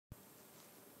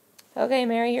Okay,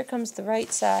 Mary, here comes the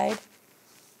right side.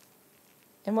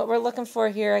 And what we're looking for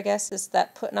here, I guess, is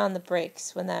that putting on the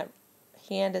brakes when that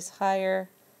hand is higher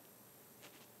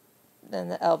than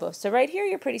the elbow. So right here,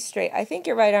 you're pretty straight. I think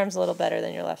your right arm's a little better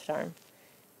than your left arm.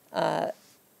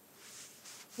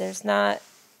 There's not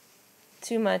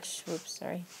too much, whoops,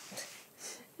 sorry.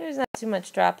 There's not too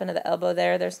much drop into the elbow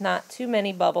there. There's not too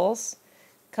many bubbles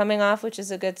coming off, which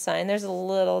is a good sign. There's a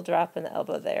little drop in the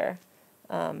elbow there.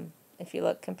 If you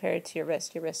look compared to your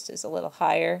wrist is a little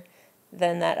higher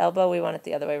than that elbow. We want it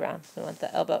the other way around. We want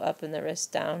the elbow up and the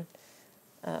wrist down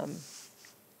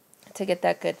to get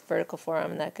that good vertical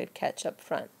forearm and that good catch up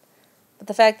front. But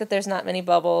the fact that there's not many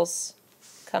bubbles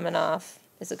coming off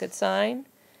is a good sign.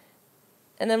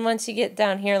 And then once you get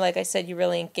down here, like I said, you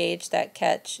really engage that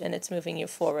catch and it's moving you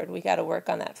forward. We got to work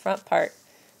on that front part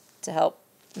to help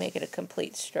make it a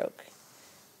complete stroke.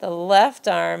 The left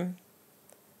arm,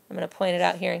 I'm going to point it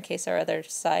out here in case our other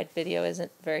side video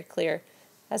isn't very clear,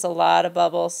 has a lot of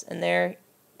bubbles, and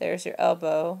there's your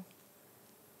elbow,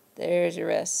 there's your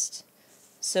wrist.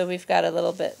 So we've got a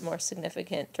little bit more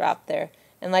significant drop there.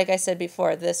 And like I said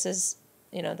before, this is,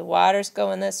 the water's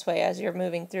going this way as you're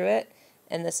moving through it,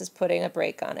 and this is putting a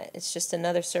brake on it. It's just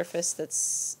another surface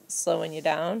that's slowing you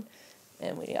down,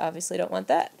 and we obviously don't want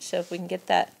that. So if we can get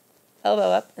that elbow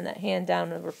up and that hand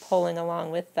down, and we're pulling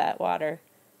along with that water,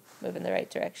 moving the right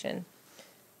direction.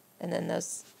 And then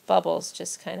those bubbles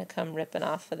just kind of come ripping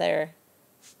off of there.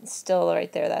 Still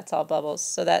right there, that's all bubbles.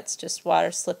 So that's just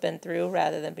water slipping through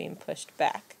rather than being pushed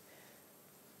back.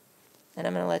 And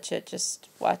I'm going to let you just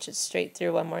watch it straight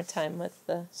through one more time with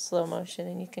the slow motion,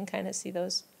 and you can kind of see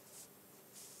those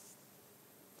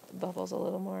bubbles a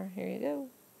little more. Here you go.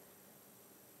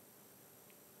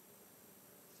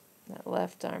 That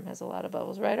left arm has a lot of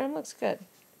bubbles. Right arm looks good.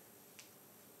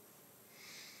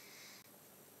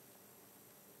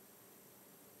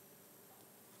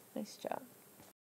 Nice job.